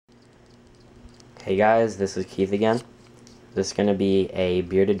Hey guys, this is Keith again. This is going to be a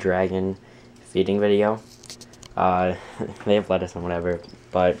bearded dragon feeding video. They have lettuce and whatever,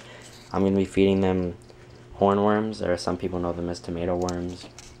 but I'm going to be feeding them hornworms, or some people know them as tomato worms,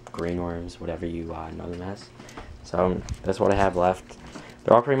 green worms, whatever you know them as. So that's what I have left.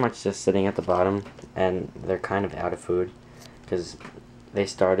 They're all pretty much just sitting at the bottom, and they're kind of out of food because they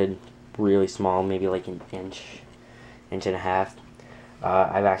started really small, maybe like an inch and a half.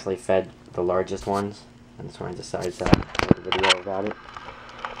 I've actually fed the largest ones, and that's when I decided to make a video about it.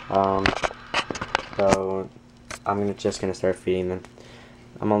 So I'm just gonna start feeding them.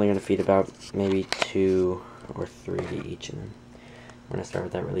 I'm only gonna feed about maybe 2 or 3 to each of them. I'm gonna start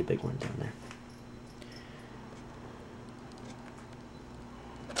with that really big one down there.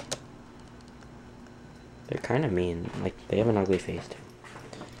 They're kind of mean, like they have an ugly face too.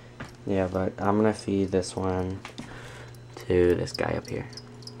 Yeah, but I'm gonna feed this one to this guy up here.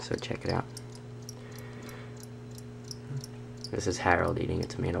 So check it out. This is Harold eating a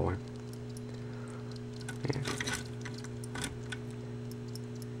tomato worm. Here.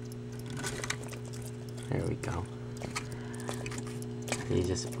 There we go. He's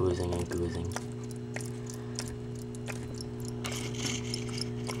just oozing and goozing.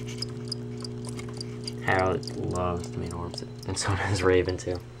 Harold loves tomato worms, and so does Raven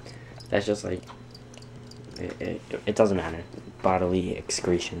too. That's just like, it doesn't matter. Bodily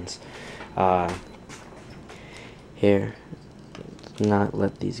excretions. Here, not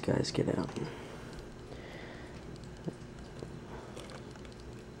let these guys get out.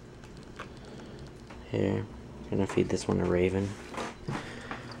 Here, I'm gonna feed this one to Raven.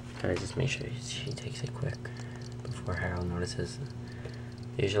 Gotta just make sure she takes it quick before Harold notices.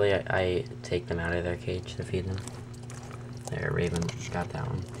 Usually I take them out of their cage to feed them. There, Raven got that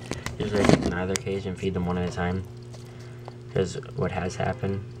one. Usually I take them out of their cage and feed them one at a time. Because what has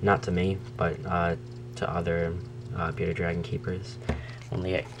happened, not to me, but to other bearded dragon keepers, when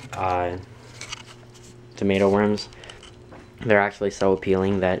they get tomato worms, they're actually so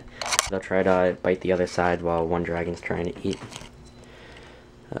appealing that they'll try to bite the other side while one dragon's trying to eat.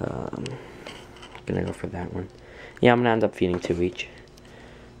 Gonna go for that one. Yeah, I'm gonna end up feeding 2 each.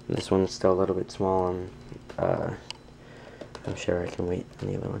 This one's still a little bit small, and I'm sure I can wait on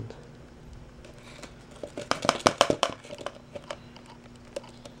the other ones.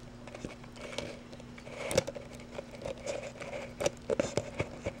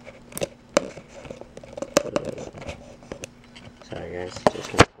 Sorry guys,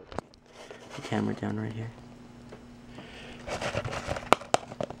 just gonna put the camera down right here.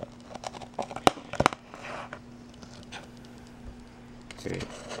 Great.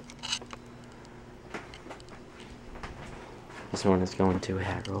 This one is going to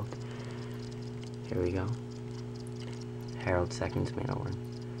Harold. Here we go. Harold's second tomato worm.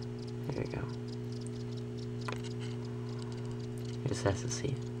 There we go. He just has to see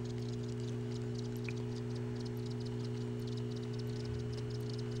it.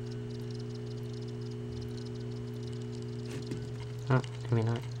 Oh, maybe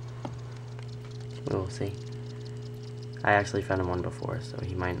not. We'll see. I actually found him one before, so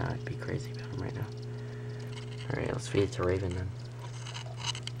he might not be crazy about him right now. Alright, let's feed it to Raven then.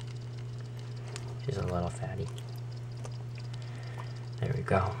 She's a little fatty. There we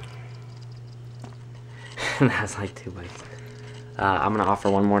go. That's like 2 bites. I'm gonna offer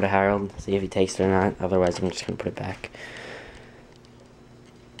one more to Harold, see if he takes it or not. Otherwise, I'm just gonna put it back.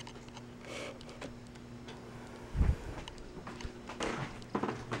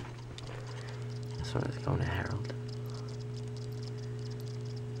 This one is going to Harold.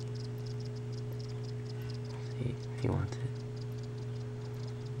 See if he wants it.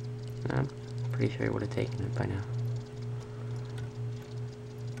 I'm pretty sure he would have taken it by now.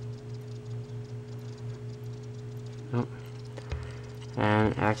 Nope.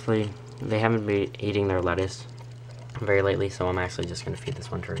 And actually, they haven't been eating their lettuce very lately, so I'm actually just going to feed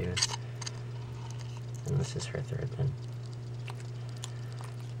this one to Raven. And this is her third then.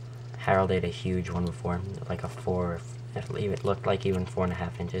 Harold ate a huge one before, like a 4, it looked like even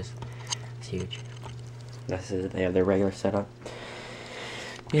 4.5 inches. It's huge. They have their regular setup.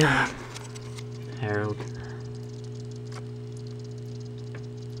 Yeah. Harold.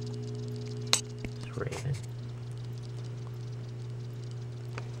 It's Raven.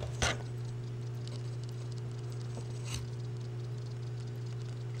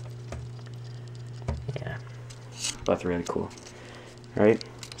 Yeah. Both really cool. Alright.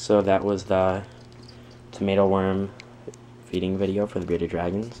 So that was the tomato worm feeding video for the bearded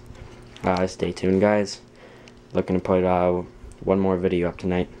dragons. Stay tuned, guys. Looking to put one more video up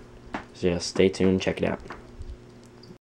tonight. So yeah, stay tuned, check it out.